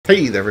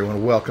Hey there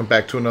everyone, welcome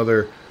back to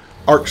another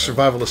Ark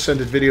Survival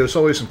Ascended video. As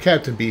always, I'm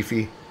Captain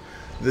Beefy.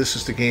 This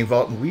is the Game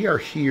Vault, and we are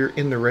here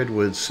in the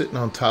Redwoods, sitting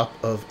on top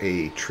of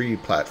a tree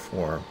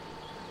platform.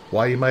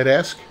 Why, you might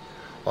ask?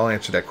 I'll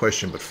answer that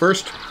question, but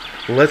first,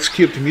 let's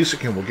cue up the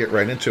music and we'll get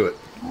right into it.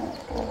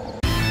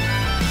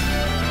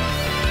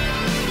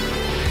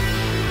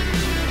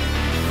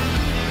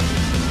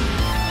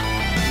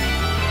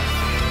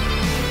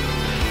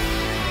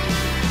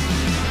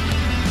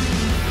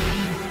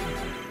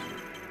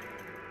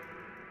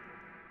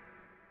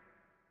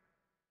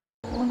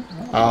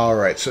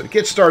 Alright, so to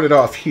get started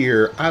off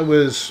here,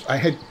 I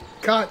had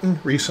gotten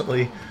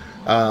recently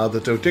the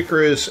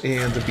Doedicurus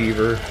and the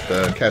beaver,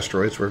 the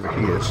castroids, wherever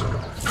he is.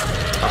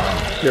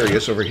 There he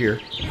is over here.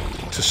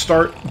 To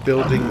start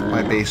building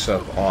my base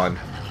up on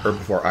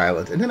Herbivore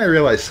Island. And then I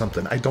realized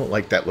something. I don't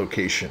like that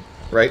location,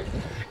 right?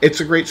 It's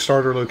a great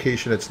starter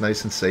location. It's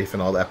nice and safe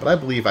and all that. But I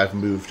believe I've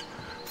moved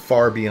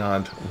far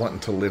beyond wanting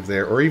to live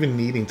there or even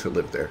needing to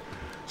live there.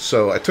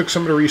 So I took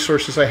some of the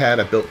resources I had.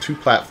 I built 2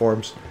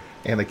 platforms.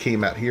 And I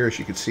came out here, as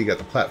you can see, got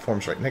the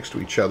platforms right next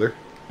to each other.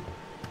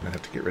 I'm going to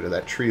have to get rid of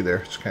that tree there.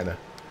 It's kind of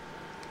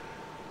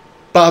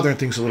bothering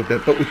things a little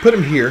bit. But we put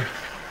them here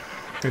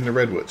in the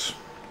Redwoods.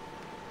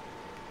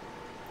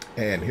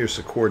 And here's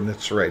the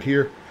coordinates right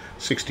here.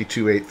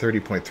 62.8,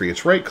 30.3.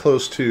 It's right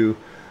close to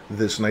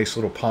this nice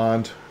little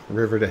pond,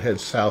 river that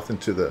heads south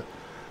into the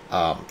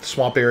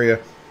swamp area.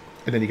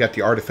 And then you got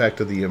the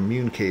artifact of the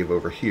immune cave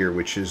over here,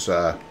 which is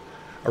a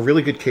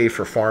really good cave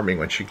for farming.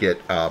 Once you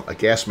get a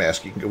gas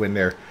mask, you can go in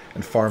there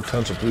and farm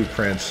tons of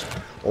blueprints,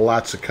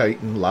 lots of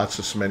chitin, lots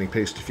of cementing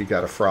paste if you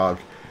got a frog.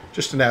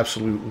 Just an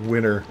absolute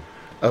winner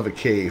of a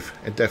cave,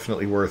 and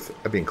definitely worth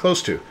being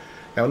close to.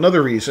 Now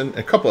another reason,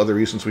 a couple other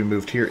reasons we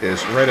moved here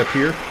is right up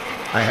here,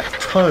 I have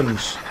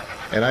tons,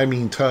 and I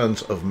mean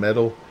tons, of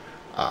metal,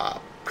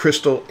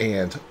 crystal,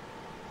 and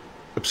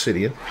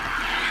obsidian.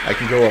 I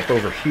can go up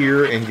over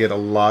here and get a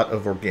lot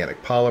of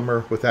organic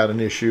polymer without an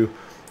issue.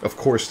 Of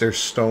course, there's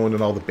stone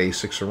and all the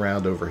basics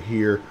around over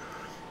here.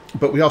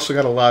 But we also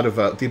got a lot of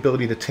the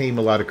ability to tame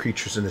a lot of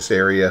creatures in this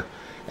area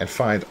and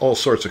find all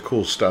sorts of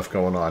cool stuff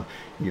going on.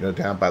 You know,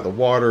 down by the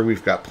water,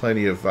 we've got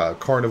plenty of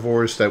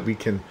carnivores that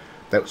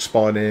that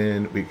spawn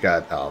in. We've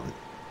got, what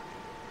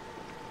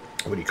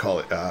do you call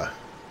it?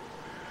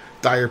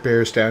 Dire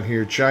bears down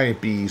here,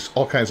 giant bees,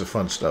 all kinds of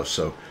fun stuff.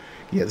 So,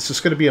 yeah, this is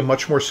going to be a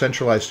much more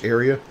centralized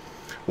area.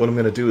 What I'm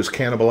going to do is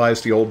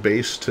cannibalize the old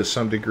base to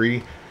some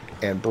degree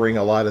and bring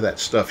a lot of that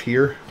stuff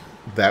here.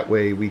 That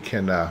way we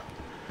can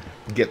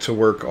get to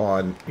work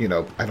on, you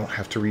know, I don't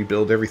have to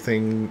rebuild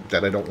everything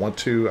that I don't want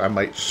to. I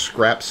might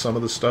scrap some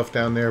of the stuff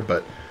down there,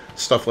 but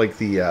stuff like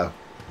the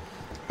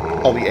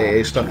all the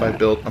AA stuff I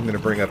built, I'm going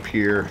to bring up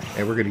here,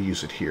 and we're going to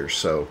use it here.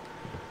 So,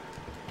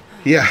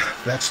 yeah,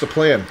 that's the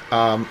plan.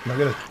 I'm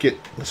going to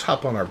let's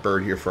hop on our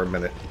bird here for a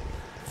minute.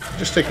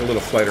 Just take a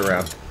little flight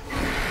around.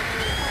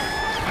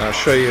 And I'll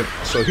show you.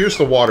 So here's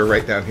the water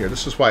right down here.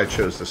 This is why I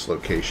chose this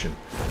location,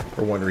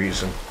 for one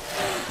reason.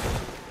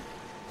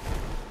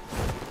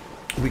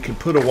 We can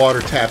put a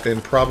water tap in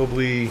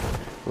probably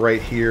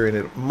right here, and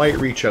it might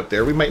reach up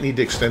there. We might need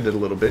to extend it a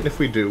little bit, and if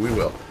we do, we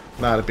will.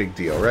 Not a big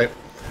deal, right?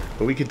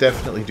 But we could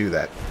definitely do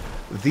that.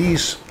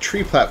 These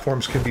tree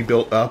platforms can be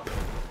built up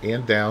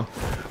and down.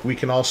 We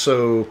can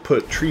also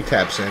put tree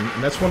taps in,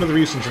 and that's one of the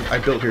reasons I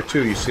built here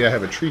too. You see I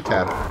have a tree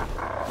tap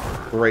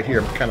right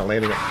here. I'm kind of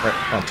landing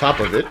right on top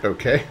of it.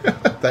 Okay,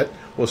 that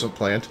wasn't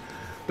planned.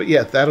 But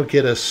yeah, that'll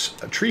get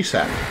us a tree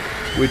sap,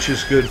 which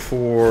is good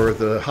for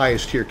the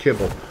highest tier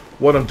kibble.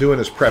 What I'm doing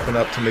is prepping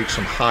up to make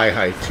some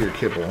high tier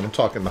kibble, and I'm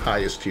talking the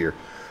highest tier.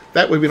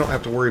 That way we don't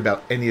have to worry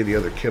about any of the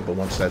other kibble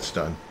once that's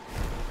done.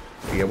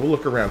 But yeah, we'll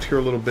look around here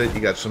a little bit.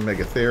 You got some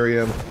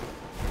megatherium,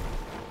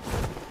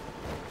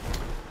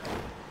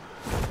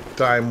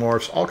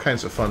 dimorphs, all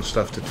kinds of fun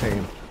stuff to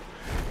tame.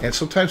 And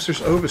sometimes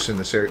there's ovis in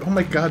this area. Oh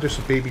my god, there's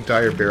a baby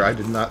dire bear. I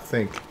did not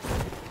think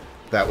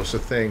that was a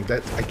thing.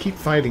 That I keep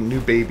finding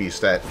new babies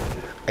that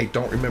I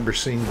don't remember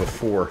seeing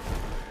before.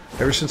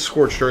 Ever since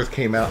Scorched Earth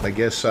came out, and I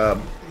guess,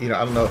 you know,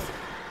 I don't know if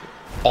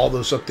all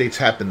those updates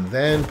happened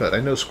then, but I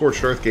know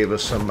Scorched Earth gave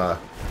us some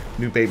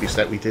new babies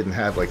that we didn't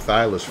have, like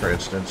Thylus, for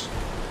instance.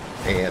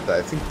 And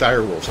I think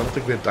direwolves. I don't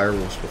think we had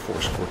direwolves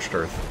before Scorched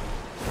Earth.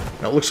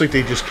 Now, it looks like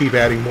they just keep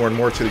adding more and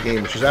more to the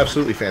game, which is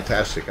absolutely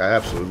fantastic. I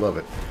absolutely love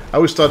it. I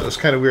always thought it was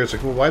kind of weird. It's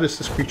like, well, why does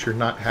this creature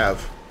not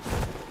have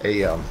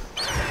a,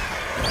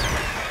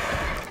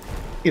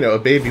 you know, a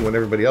baby when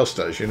everybody else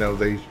does? You know,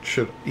 they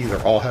should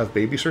either all have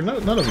babies or none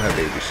of them have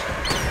babies.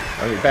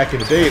 I mean, back in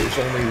the day, it was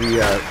only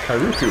the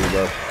Kairuku,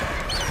 the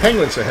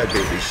penguins that had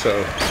babies. So,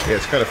 yeah,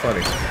 it's kind of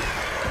funny.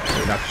 Can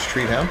we knock this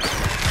tree down?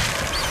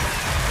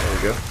 There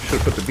we go.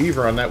 Should have put the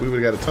beaver on that. We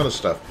would have got a ton of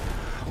stuff.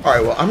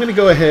 Alright, well, I'm going to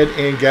go ahead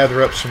and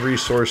gather up some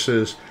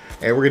resources,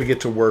 and we're going to get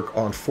to work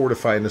on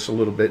fortifying this a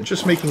little bit and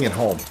just making it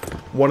home.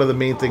 One of the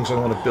main things I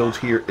want to build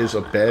here is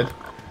a bed.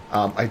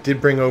 I did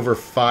bring over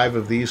 5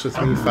 of these with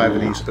me, 5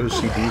 of these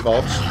OCD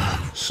vaults,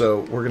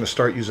 so we're going to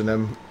start using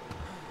them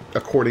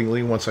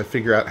accordingly once I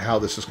figure out how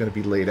this is going to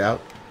be laid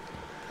out.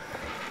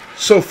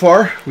 So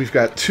far, we've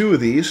got 2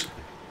 of these.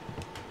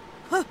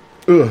 Ugh,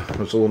 I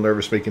was a little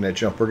nervous making that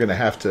jump. We're going to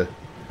have to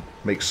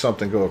make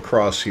something go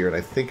across here, and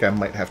I think I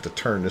might have to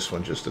turn this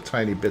one just a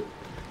tiny bit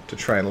to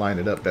try and line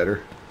it up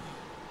better.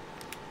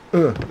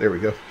 There we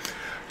go.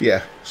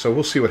 Yeah, so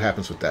we'll see what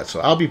happens with that. So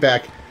I'll be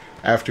back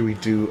after we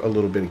do a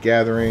little bit of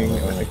gathering,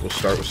 and I think we'll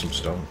start with some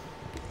stone.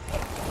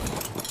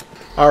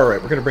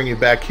 Alright, we're going to bring you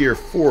back here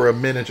for a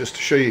minute just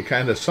to show you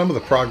kind of some of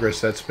the progress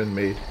that's been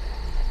made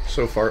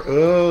so far.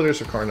 Oh,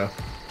 there's a Carno.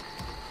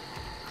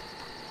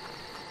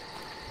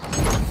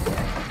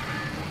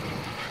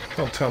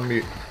 Don't tell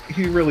me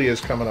he really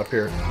is coming up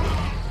here.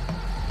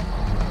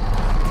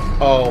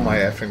 Oh my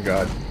effing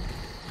god.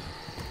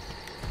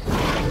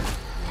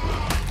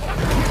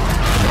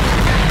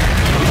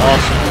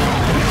 Awesome.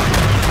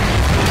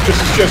 This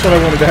is just what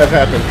I wanted to have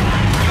happen.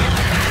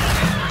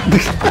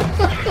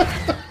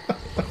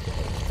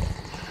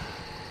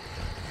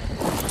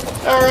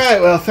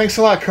 Alright, well, thanks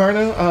a lot,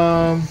 Carno.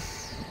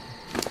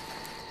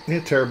 Yeah,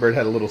 Terrorbird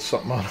had a little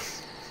something on him.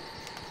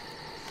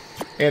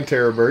 And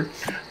Terrorbird.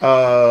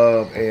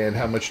 And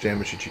how much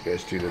damage did you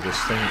guys do to this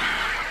thing?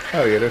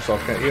 Oh, yeah, there's all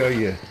kind of...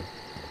 You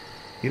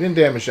didn't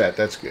damage that.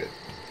 That's good.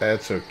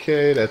 That's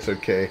okay. That's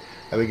okay.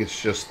 I think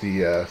it's just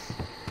the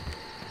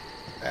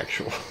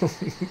actual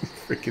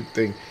freaking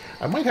thing.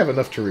 I might have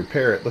enough to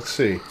repair it. Let's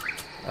see.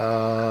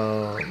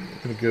 I'm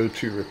going to go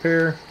to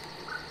repair.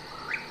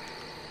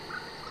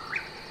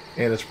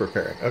 And it's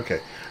preparing.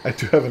 Okay. I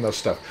do have enough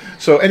stuff.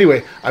 So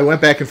anyway, I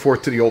went back and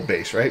forth to the old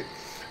base, right?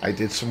 I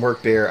did some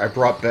work there. I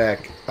brought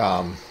back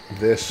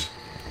this,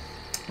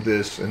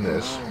 and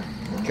this.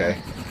 Okay.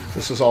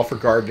 This is all for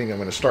gardening. I'm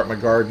going to start my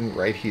garden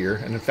right here.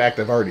 And in fact,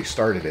 I've already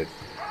started it.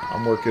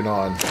 I'm working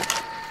on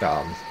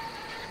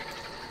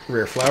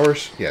rare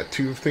flowers. Yeah,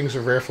 2 things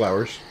of rare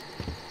flowers.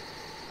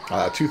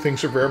 2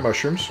 things of rare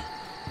mushrooms.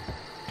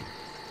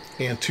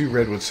 And 2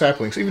 redwood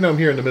saplings. Even though I'm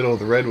here in the middle of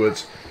the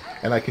redwoods,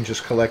 and I can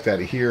just collect out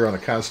of here on a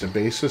constant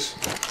basis.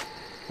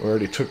 We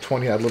already took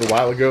 20 out a little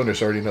while ago, and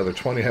there's already another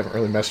 20. I haven't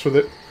really messed with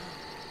it.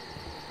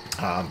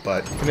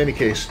 But in any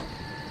case,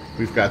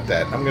 we've got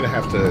that. I'm going to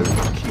have to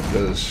keep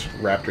those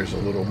raptors a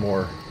little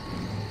more,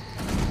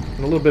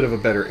 in a little bit of a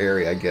better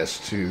area, I guess,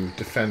 to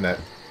defend that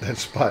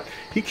spot.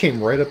 He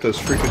came right up those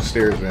freaking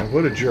stairs, man.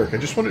 What a jerk. I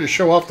just wanted to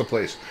show off the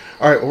place.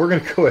 Alright, well, we're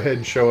going to go ahead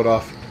and show it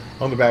off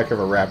on the back of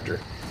a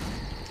raptor.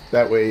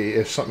 That way,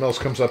 if something else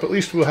comes up, at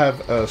least we'll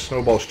have a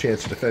snowball's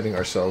chance of defending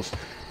ourselves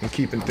and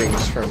keeping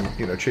things from,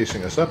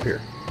 chasing us up here.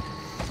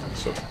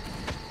 So,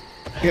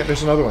 yeah,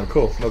 there's another one.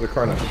 Cool. Another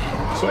Carno.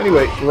 So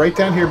anyway, right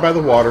down here by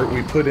the water,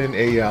 we put in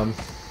a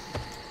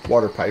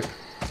water pipe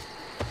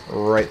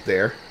right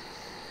there.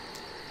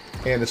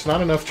 And it's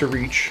not enough to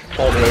reach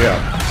all the way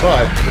up.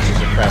 But this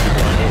is a crappy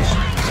one. Let's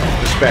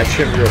dispatch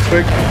him real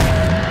quick.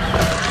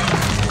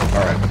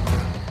 Alright.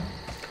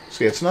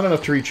 So yeah, it's not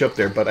enough to reach up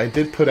there, but I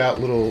did put out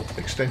a little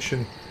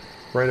extension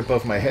right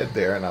above my head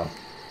there, and I'll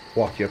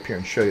walk you up here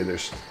and show you.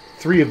 There's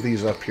 3 of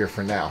these up here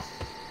for now.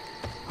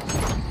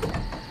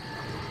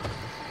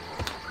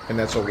 And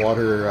that's a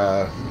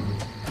water,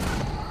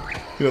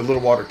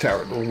 little water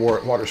tower, little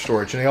water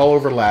storage. And they all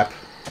overlap,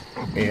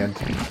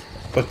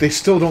 but they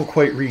still don't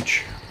quite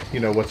reach,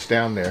 what's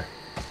down there.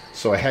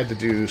 So I had to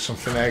do some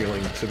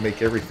finagling to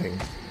make everything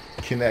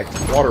connect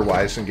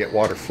water-wise and get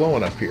water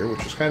flowing up here,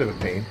 which was kind of a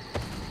pain.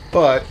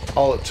 But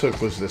all it took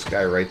was this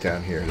guy right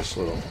down here, this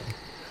little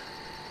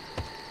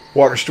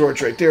water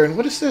storage right there. And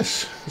what is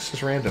this? This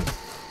is random.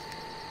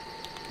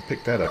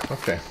 Pick that up.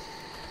 Okay.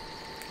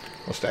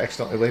 Must have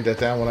accidentally laid that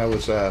down when I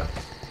was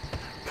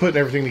putting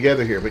everything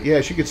together here. But yeah,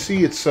 as you can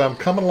see, it's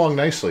coming along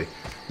nicely.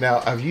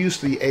 Now, I've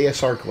used the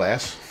ASR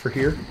glass for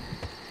here.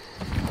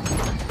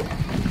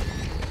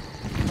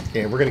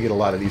 And we're going to get a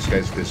lot of these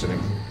guys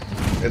visiting,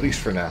 at least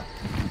for now.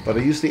 But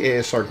I used the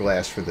ASR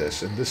glass for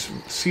this. And this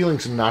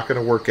ceiling's not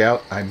going to work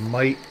out. I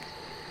don't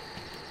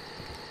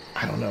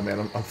know, man.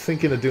 I'm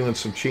thinking of doing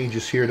some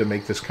changes here to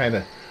make this kind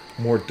of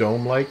more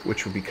dome-like,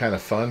 which would be kind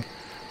of fun.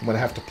 I'm going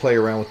to have to play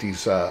around with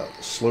these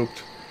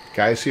sloped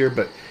guys here.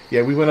 But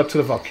yeah, we went up to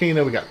the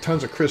volcano. We got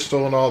tons of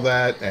crystal and all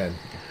that. And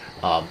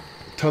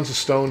tons of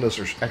stone. Those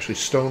are actually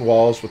stone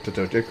walls with the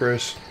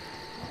Doedicurus.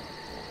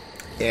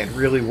 And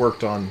really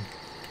worked on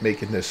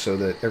making this so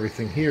that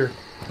everything here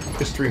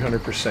is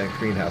 300%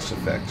 greenhouse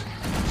effect.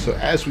 So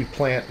as we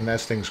plant and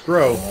as things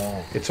grow,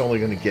 it's only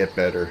going to get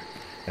better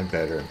and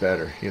better and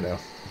better,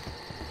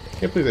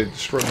 Can't believe they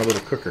destroyed my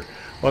little cooker.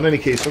 Well, in any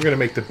case, I'm going to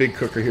make the big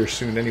cooker here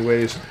soon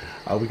anyways.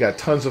 We got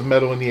tons of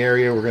metal in the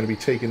area. We're going to be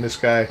taking this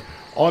guy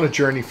on a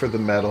journey for the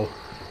metal.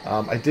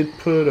 I did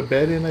put a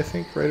bed in, I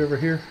think, right over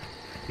here.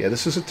 Yeah,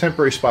 this is a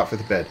temporary spot for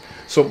the bed.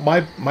 So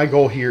my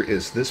goal here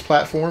is this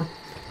platform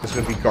is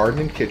going to be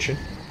garden and kitchen.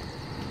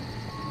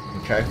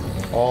 Okay,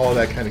 all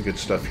that kind of good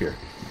stuff here.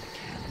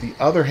 The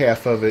other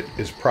half of it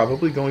is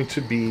probably going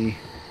to be,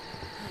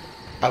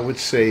 I would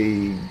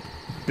say,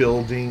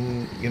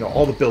 building,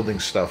 all the building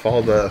stuff,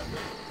 all the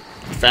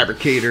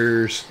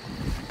fabricators,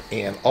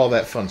 and all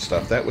that fun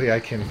stuff. That way I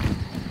can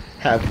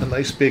have a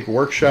nice big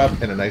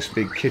workshop and a nice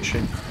big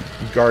kitchen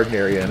garden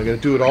area, and I'm going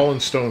to do it all in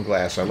stone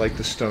glass. I like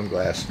the stone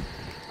glass.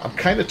 I'm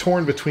kind of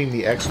torn between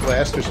the X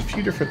glass. There's a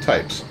few different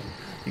types.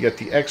 You got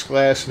the X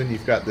glass, and then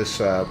you've got this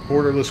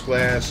borderless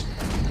glass.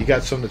 You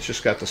got some that's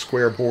just got the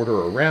square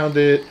border around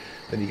it.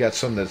 Then you got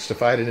some that's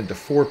divided into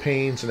 4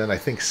 panes, and then I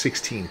think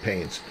 16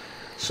 panes.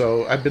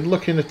 So I've been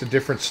looking at the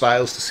different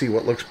styles to see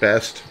what looks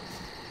best,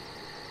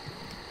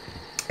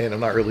 and I'm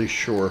not really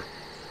sure.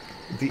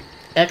 The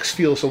X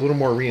feels a little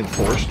more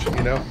reinforced,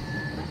 you know?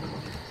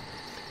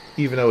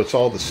 Even though it's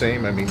all the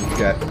same. I mean, you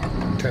got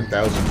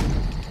 10,000.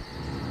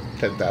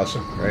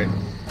 10,000, right?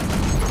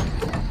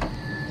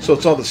 So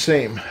it's all the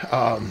same.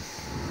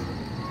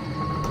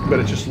 But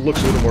it just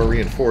looks a little more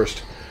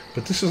reinforced.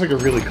 But this is like a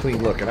really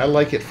clean look, and I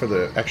like it for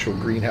the actual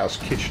greenhouse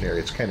kitchen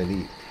area. It's kind of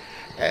neat.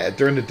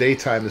 During the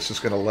daytime, this is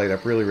going to light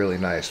up really, really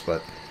nice.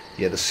 But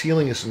yeah, the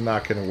ceiling is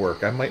not going to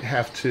work. I might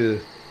have to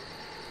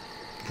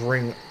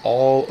bring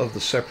all of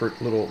the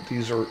separate little,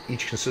 these are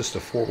each consist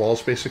of 4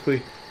 walls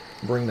basically,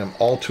 bring them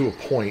all to a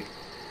point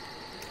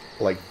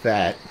like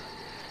that,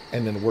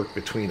 and then work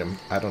between them.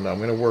 I don't know. I'm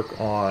going to work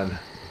on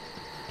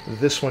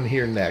this one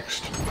here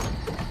next,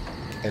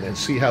 and then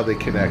see how they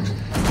connect,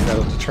 and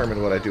that'll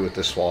determine what I do with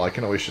this wall. I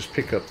can always just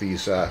pick up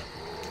these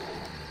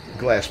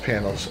glass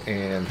panels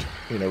and,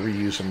 you know,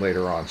 reuse them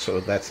later on, so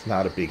that's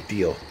not a big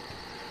deal.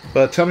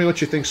 But tell me what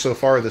you think so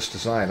far of this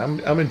design.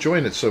 I'm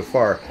enjoying it so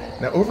far.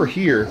 Now over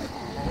here,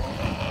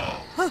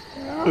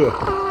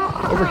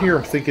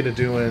 I'm thinking of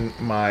doing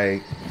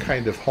my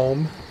kind of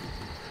home.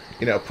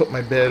 You know, put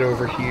my bed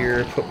over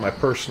here, put my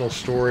personal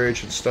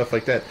storage and stuff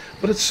like that.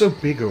 But it's so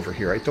big over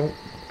here, I don't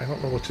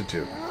know what to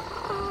do.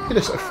 Look at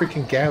this, a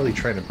freaking galley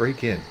trying to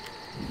break in.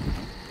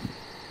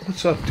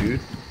 What's up,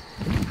 dude?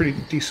 Pretty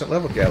decent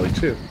level galley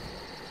too.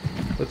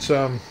 Let's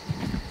send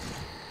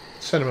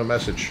him a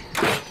message.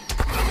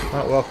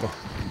 Not welcome.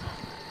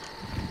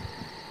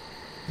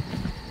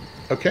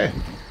 Okay.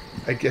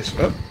 I guess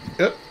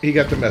he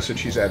got the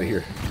message. He's out of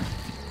here.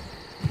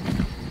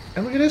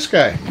 And look at this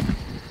guy.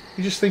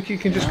 You just think you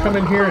can just come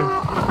in here and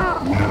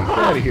get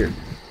out of here.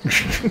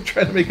 I'm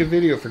trying to make a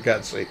video, for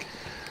God's sake.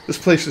 This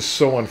place is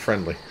so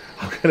unfriendly.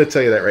 I'm going to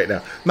tell you that right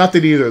now. Not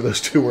that either of those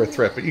two were a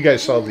threat, but you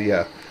guys saw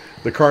the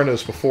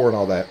Carnos before and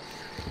all that.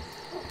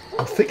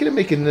 I'm thinking of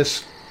making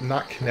this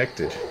not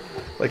connected.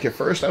 Like at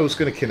first I was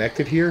going to connect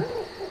it here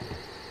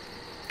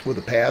with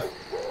a path.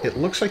 It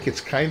looks like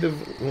it's kind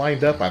of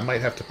lined up. I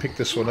might have to pick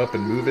this one up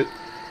and move it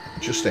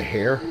just a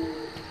hair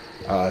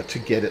to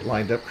get it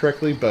lined up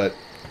correctly, but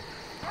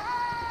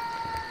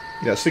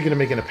yeah, I was thinking of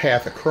making a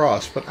path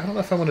across, but I don't know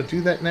if I want to do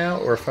that now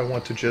or if I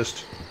want to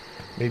just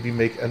maybe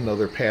make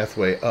another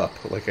pathway up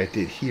like I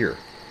did here,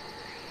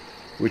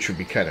 which would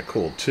be kind of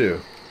cool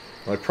too.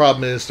 My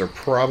problem is they're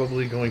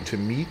probably going to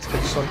meet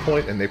at some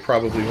point, and they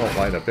probably won't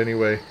line up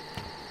anyway.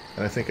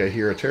 And I think I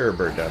hear a terror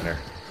bird down there.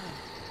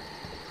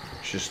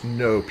 There's just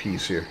no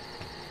peace here.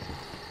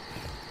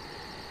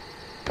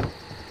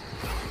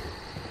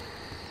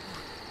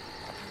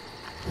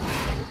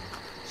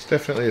 It's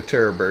definitely a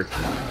terror bird.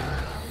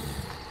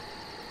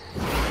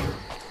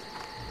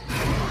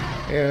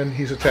 And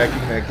he's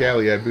attacking that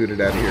galley I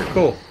booted out of here.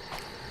 Cool.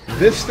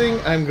 This thing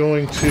I'm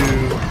going to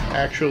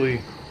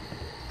actually...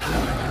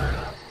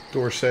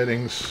 Door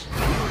settings,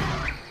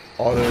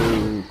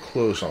 auto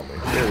close only.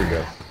 There we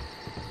go.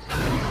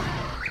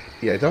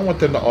 Yeah, I don't want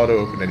them to auto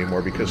open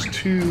anymore because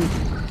you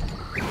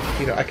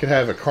know, I could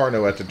have a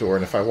Carno at the door,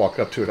 and if I walk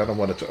up to it, I don't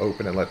want it to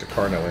open and let the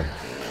Carno in.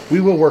 We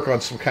will work on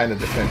some kind of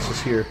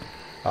defenses here.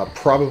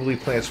 Probably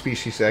plant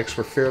species X.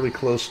 We're fairly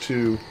close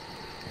to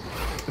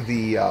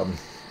the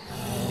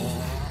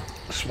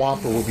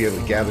swamp where we'll be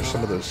able to gather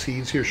some of those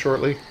seeds here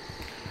shortly.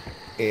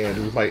 And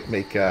we might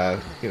make, you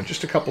know,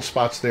 just a couple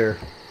spots there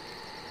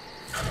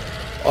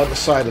on the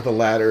side of the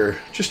ladder,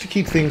 just to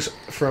keep things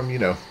from, you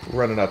know,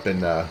 running up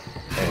and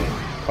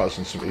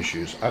causing some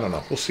issues. I don't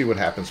know. We'll see what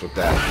happens with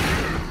that.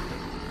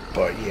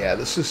 But yeah,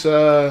 this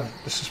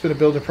has been a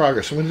build in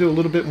progress. I'm going to do a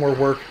little bit more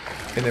work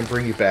and then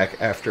bring you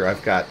back after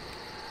I've got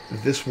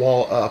this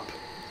wall up,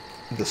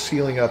 the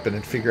ceiling up, and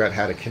then figure out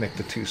how to connect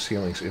the 2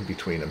 ceilings in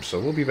between them. So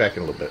we'll be back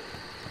in a little bit.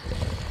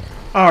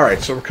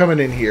 Alright, so we're coming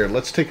in here.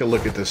 Let's take a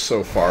look at this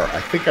so far.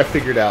 I think I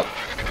figured out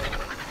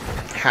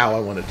how I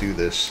want to do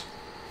this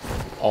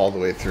all the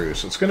way through.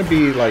 So it's going to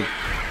be like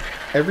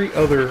every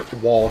other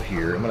wall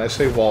here. And when I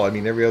say wall, I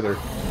mean every other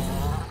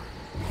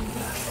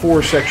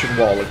 4-section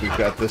wall. Like we've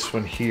got this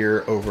one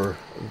here over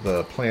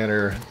the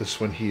planter, this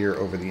one here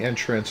over the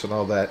entrance and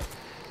all that.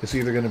 It's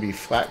either going to be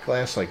flat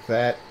glass like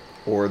that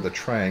or the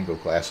triangle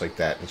glass like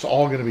that. It's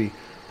all going to be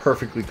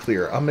perfectly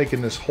clear. I'm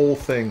making this whole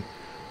thing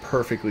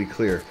perfectly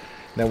clear.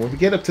 Now when we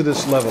get up to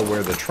this level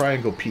where the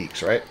triangle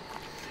peaks, right?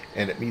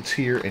 And it meets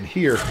here and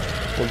here,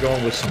 we're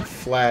going with some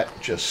flat,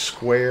 just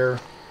square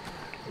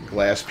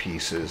glass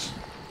pieces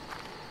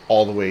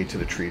all the way to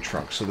the tree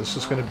trunk. So this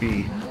is going to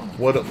be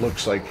what it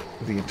looks like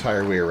the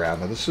entire way around.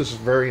 Now this is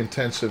very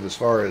intensive as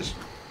far as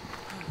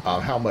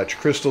how much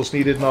crystal's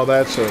needed and all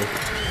that, so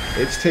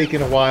it's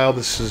taken a while.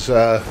 This is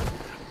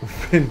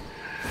we've been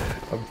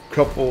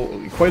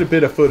quite a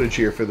bit of footage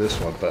here for this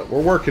one, but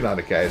we're working on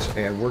it, guys,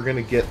 and we're going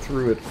to get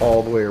through it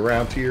all the way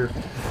around here.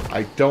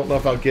 I don't know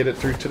if I'll get it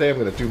through today. I'm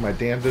going to do my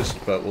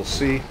damnedest, but we'll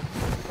see.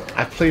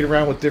 I've played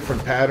around with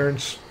different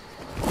patterns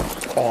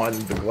on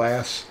the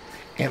glass,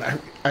 and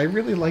I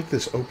really like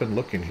this open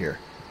look in here.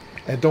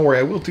 And don't worry,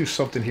 I will do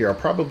something here. I'll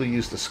probably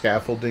use the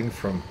scaffolding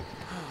from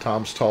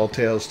Tom's Tall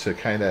Tales to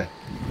kind of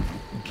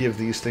give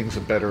these things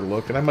a better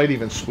look, and I might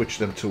even switch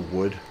them to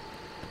wood.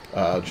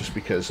 Just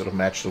because it'll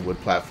match the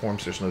wood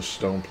platforms. There's no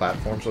stone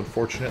platforms,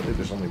 unfortunately.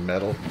 There's only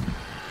metal.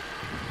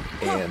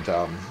 And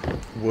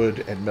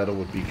wood and metal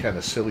would be kind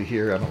of silly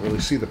here. I don't really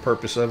see the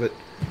purpose of it.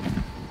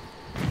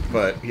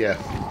 But, yeah.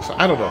 So,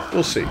 I don't know.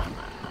 We'll see.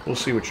 We'll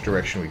see which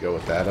direction we go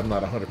with that. I'm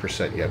not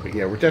 100% yet. But,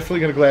 yeah, we're definitely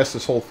going to glass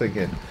this whole thing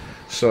in.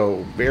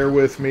 So, bear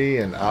with me,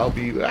 and I'll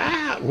be...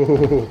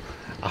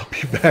 I'll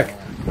be back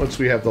once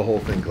we have the whole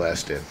thing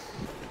glassed in.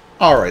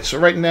 Alright, so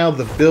right now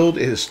the build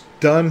is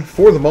done,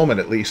 for the moment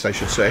at least, I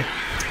should say.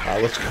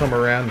 Let's come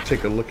around and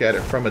take a look at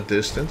it from a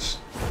distance.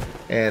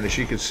 And as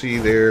you can see,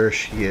 there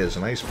she is.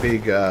 A nice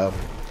big,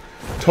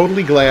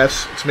 totally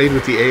glass. It's made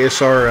with the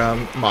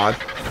ASR mod.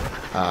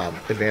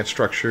 Advanced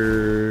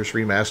Structures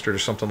Remastered or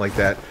something like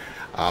that.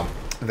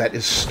 That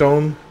is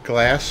stone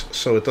glass,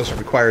 so it doesn't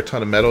require a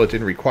ton of metal. It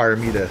didn't require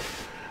me to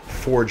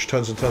forge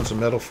tons and tons of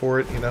metal for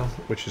it, you know,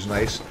 which is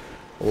nice.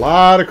 A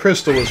lot of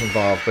crystal is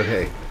involved, but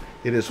hey.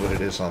 It is what it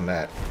is on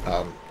that.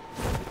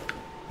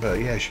 But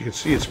yeah, as you can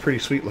see, it's pretty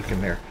sweet looking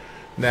there.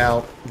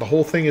 Now, the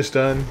whole thing is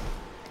done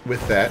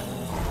with that.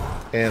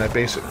 And I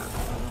basically...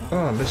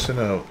 Oh, I'm missing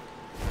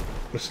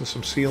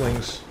some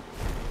ceilings.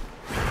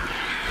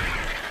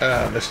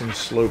 Missing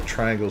slope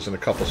triangles in a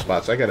couple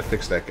spots. I gotta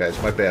fix that,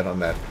 guys. My bad on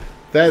that.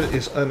 That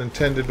is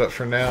unintended, but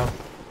for now,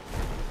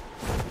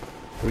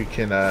 we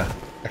can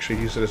actually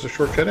use it as a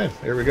shortcut in.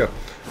 There we go.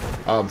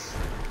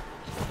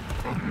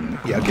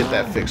 Yeah, I'll get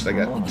that fixed. I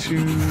got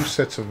 2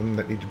 sets of them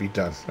that need to be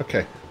done.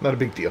 Okay, not a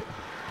big deal.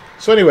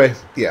 So anyway,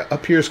 yeah,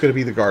 up here is going to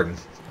be the garden.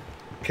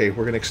 Okay,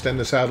 we're going to extend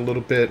this out a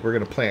little bit. We're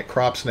going to plant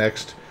crops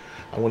next.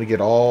 I want to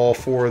get all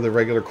 4 of the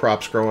regular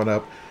crops growing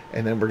up,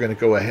 and then we're going to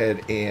go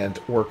ahead and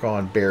work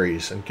on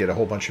berries and get a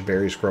whole bunch of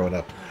berries growing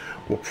up.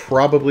 We'll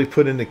probably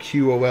put in the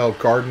QOL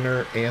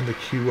gardener and the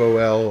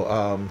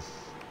QOL,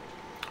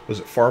 was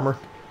it farmer?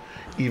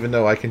 Even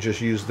though I can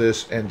just use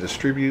this and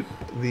distribute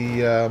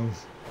the,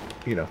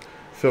 you know,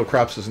 fill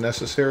crops as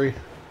necessary,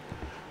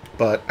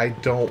 but I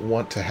don't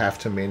want to have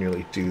to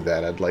manually do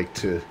that. I'd like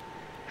to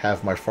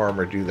have my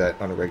farmer do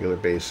that on a regular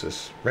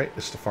basis, right?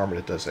 It's the farmer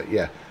that does that.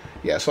 Yeah,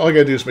 so all I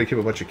gotta do is make him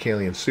a bunch of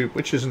Kalian soup,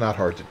 which is not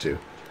hard to do.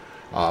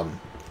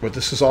 But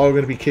this is all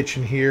going to be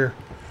kitchen here.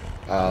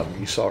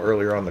 You saw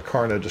earlier on the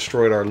Carno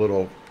destroyed our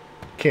little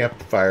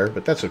campfire,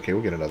 but that's okay.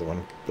 We'll get another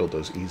one. Build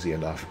those easy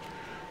enough.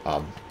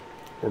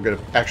 We're gonna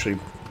actually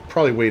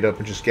probably wait up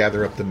and just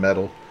gather up the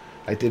metal.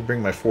 I did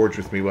bring my forge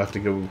with me. We'll have to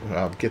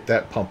go get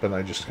that pumping.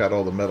 I just got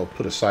all the metal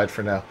put aside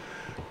for now.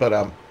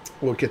 But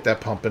we'll get that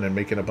pumping and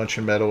making a bunch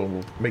of metal, and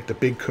we'll make the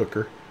big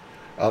cooker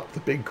up, the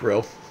big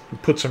grill.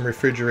 We'll put some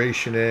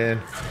refrigeration in.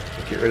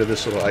 Get rid of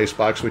this little ice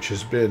box, which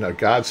has been a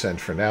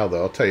godsend for now,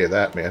 though. I'll tell you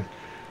that, man.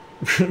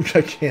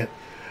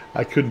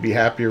 I couldn't be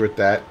happier with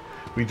that.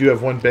 We do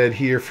have one bed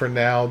here for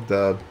now.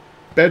 The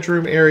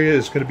bedroom area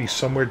is going to be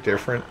somewhere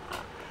different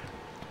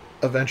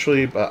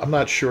eventually, but I'm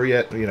not sure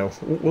yet. You know,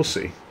 we'll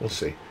see. We'll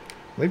see.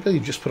 Maybe I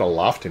just put a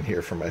loft in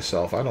here for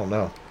myself. I don't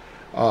know.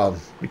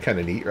 Be kind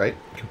of neat, right?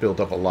 You can build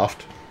up a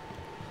loft.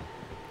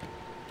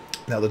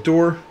 Now the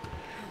door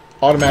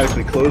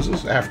automatically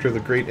closes after the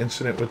great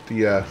incident with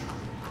the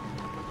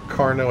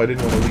Carno. I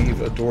didn't want to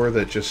leave a door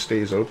that just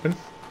stays open.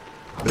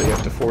 But you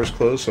have to force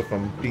close, so if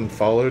I'm being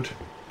followed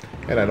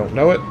and I don't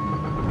know it,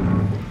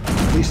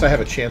 at least I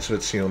have a chance of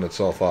it sealing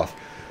itself off.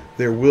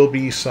 There will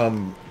be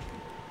something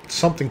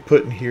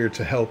put in here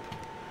to help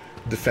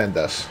defend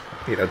us.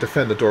 You know,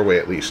 defend the doorway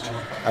at least.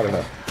 I don't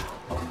know.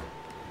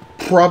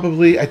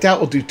 Probably, I doubt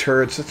we'll do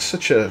turrets. It's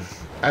such a,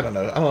 I don't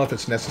know if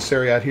it's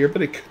necessary out here,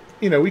 but it,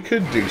 you know, we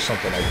could do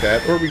something like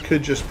that, or we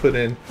could just put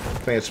in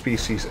Plant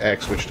Species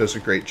X, which does a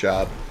great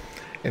job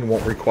and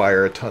won't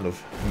require a ton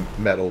of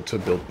metal to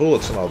build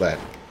bullets and all that.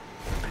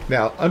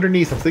 Now,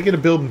 underneath, I'm thinking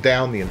of building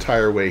down the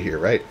entire way here,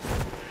 right?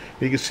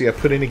 You can see I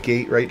put in a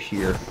gate right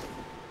here.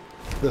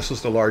 This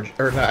is the large,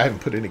 or no, I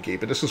haven't put in a gate,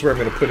 but this is where I'm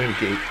going to put in a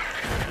gate,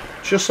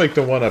 just like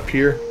the one up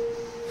here.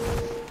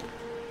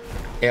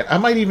 And I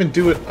might even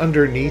do it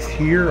underneath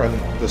here on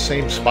the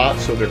same spot,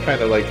 so they're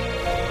kind of like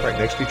right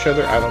next to each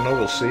other. I don't know,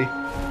 we'll see.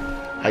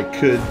 I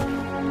could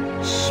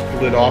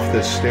split off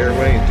this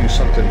stairway and do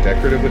something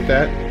decorative with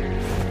that.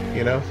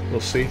 You know, we'll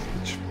see.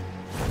 It's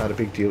not a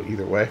big deal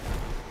either way.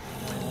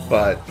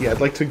 But yeah,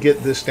 I'd like to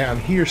get this down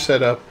here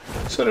set up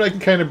so that I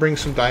can kind of bring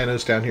some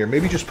dinos down here.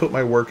 Maybe just put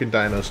my working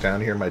dinos down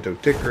here, my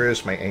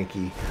Doticarus, my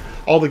Anki,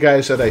 all the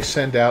guys that I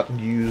send out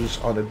and use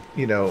on a,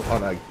 you know,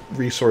 on a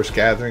resource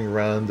gathering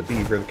run, the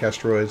beaver, the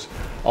castroids,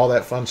 all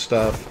that fun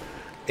stuff.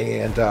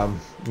 And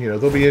you know,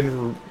 they'll be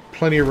in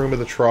plenty of room of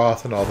the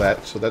trough and all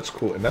that, so that's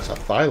cool. And that's a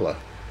Thyla.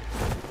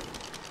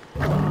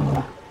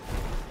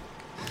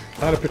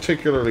 Oh Not a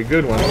particularly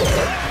good one.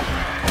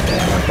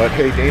 But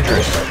hey,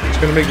 dangerous. It's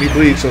going to make me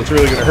bleed, so it's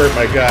really going to hurt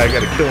my guy. I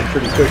got to kill him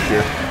pretty quick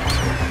here.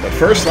 But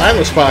first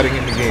Lila spotting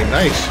in the game.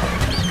 Nice.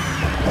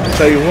 I'll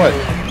tell you what.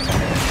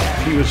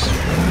 If he was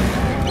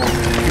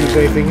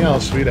anything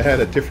else, we'd have had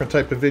a different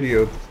type of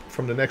video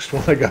from the next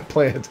one I got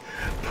planned.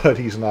 But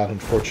he's not,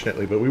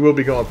 unfortunately. But we will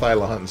be going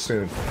Thyla hunting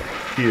soon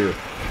here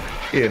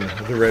in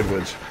the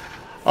Redwoods.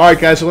 Alright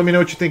guys, so let me know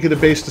what you think of the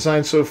base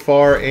design so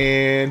far,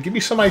 and give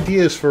me some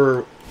ideas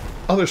for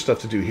other stuff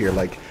to do here.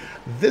 Like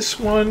this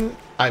one,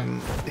 I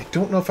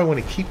don't know if I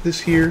want to keep this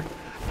here.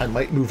 I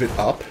might move it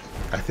up.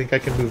 I think I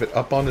can move it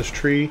up on this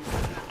tree.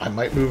 I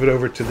might move it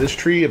over to this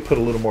tree and put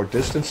a little more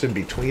distance in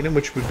between them,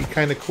 which would be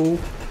kind of cool.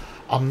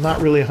 I'm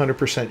not really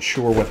 100%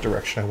 sure what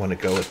direction I want to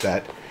go with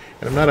that.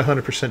 And I'm not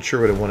 100%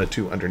 sure what I want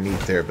to do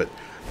underneath there, but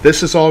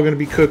this is all going to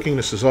be cooking,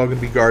 this is all going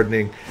to be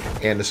gardening,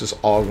 and this is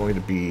all going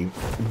to be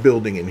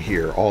building in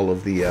here. All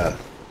of the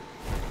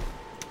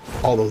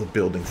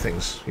building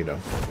things, you know,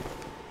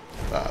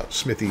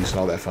 smithies and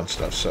all that fun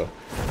stuff. So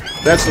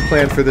that's the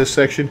plan for this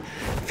section.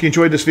 If you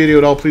enjoyed this video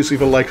at all, please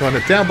leave a like on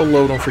it down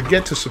below. Don't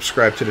forget to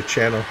subscribe to the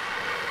channel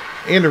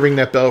and to ring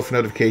that bell for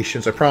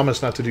notifications. I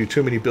promise not to do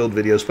too many build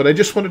videos, but I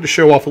just wanted to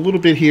show off a little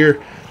bit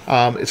here.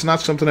 It's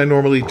not something I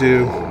normally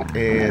do,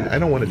 and I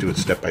don't want to do it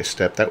step by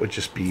step. That would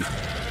just be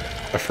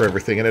a forever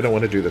thing, and I don't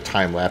want to do the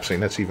time-lapsing.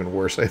 That's even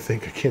worse, I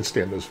think. I can't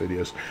stand those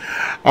videos.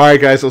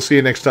 Alright guys, I'll see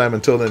you next time.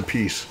 Until then,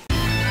 peace.